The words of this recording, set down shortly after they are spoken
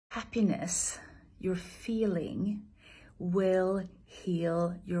happiness you're feeling will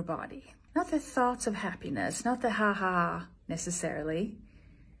heal your body. Not the thoughts of happiness, not the ha-ha necessarily.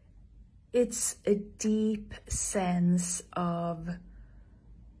 It's a deep sense of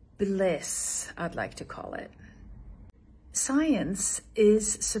bliss, I'd like to call it. Science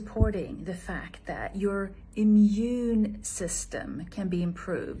is supporting the fact that your immune system can be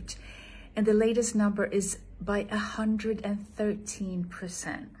improved. And the latest number is by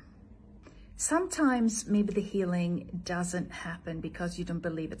 113%. Sometimes maybe the healing doesn't happen because you don't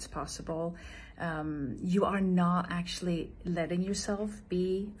believe it's possible. You are not actually letting yourself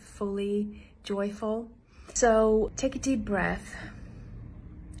be fully joyful. So take a deep breath,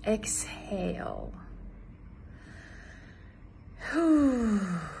 exhale.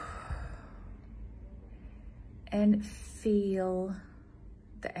 And feel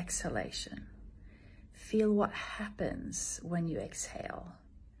the exhalation. Feel what happens when you exhale.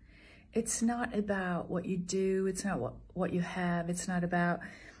 It's not about what you do. It's not what you have. It's not about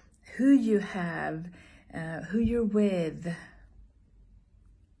who you have, who you're with.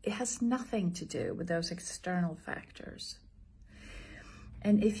 It has nothing to do with those external factors.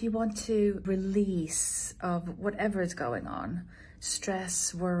 And if you want to release of whatever is going on,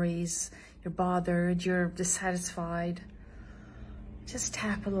 stress, worries, you're bothered, you're dissatisfied, just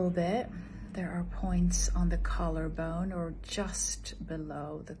tap a little bit. There are points on the collarbone or just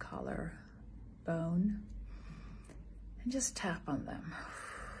below the collarbone. And just tap on them.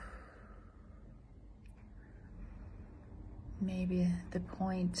 Maybe the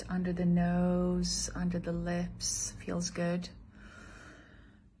point under the nose, under the lips feels good.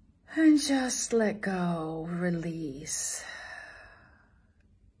 And just let go, release.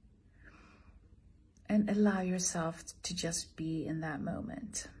 And allow yourself to just be in that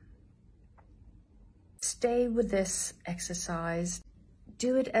moment. Stay with this exercise.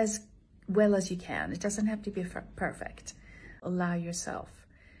 Do it as well as you can. It doesn't have to be perfect. Allow yourself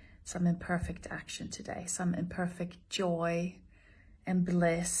some imperfect action today, some imperfect joy and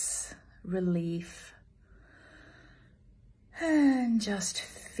bliss, relief. And just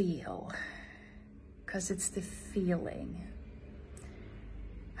feel, because it's the feeling.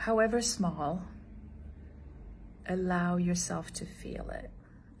 However small, allow yourself to feel it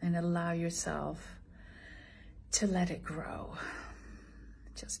and allow yourself to let it grow.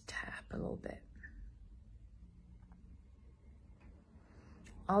 Just tap a little bit.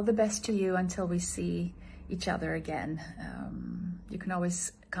 All the best to you until we see each other again. You can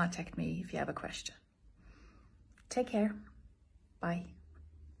always contact me if you have a question. Take care. Bye.